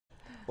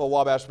Well,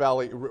 Wabash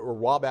Valley, or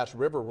Wabash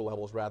River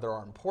levels rather,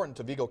 are important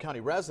to Vigo County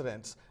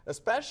residents,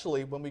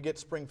 especially when we get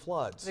spring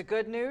floods. The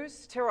good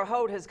news, Terre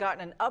Haute has gotten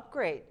an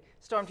upgrade.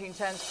 Storm Team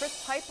 10's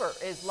Chris Piper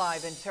is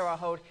live in Terre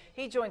Haute.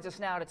 He joins us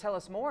now to tell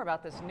us more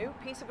about this new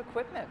piece of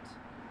equipment.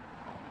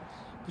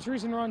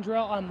 Patrice and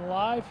Rondrell, I'm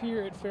live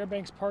here at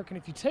Fairbanks Park, and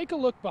if you take a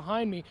look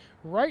behind me,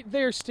 right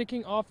there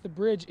sticking off the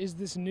bridge is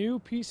this new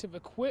piece of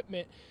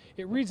equipment.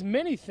 It reads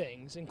many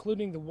things,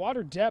 including the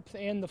water depth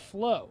and the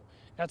flow.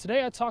 Now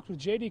today I talked with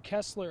J.D.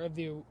 Kessler of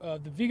the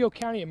Vigo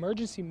County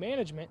Emergency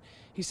Management.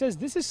 He says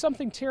this is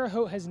something Terre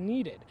Haute has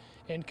needed,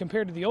 and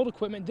compared to the old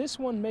equipment, this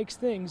one makes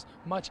things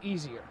much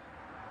easier.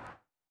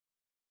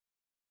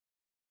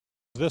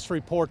 This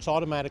reports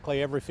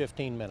automatically every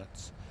 15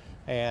 minutes,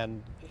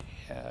 and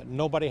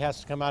nobody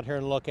has to come out here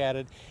and look at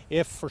it.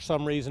 If for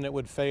some reason it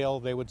would fail,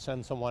 they would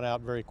send someone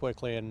out very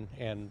quickly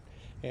and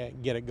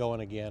get it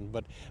going again.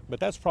 But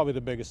that's probably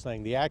the biggest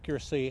thing, the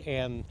accuracy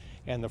and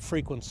the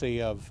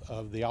frequency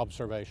of the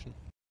observation.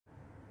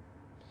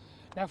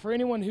 Now, for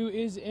anyone who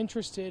is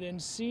interested in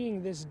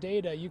seeing this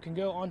data, you can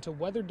go onto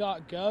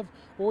weather.gov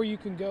or you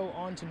can go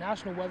onto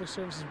National Weather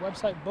Service's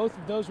website. Both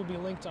of those will be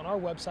linked on our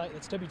website.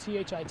 That's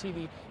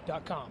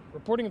WTHI-TV.com.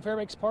 Reporting in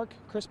Fairbanks Park,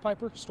 Chris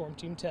Piper, Storm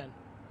Team 10.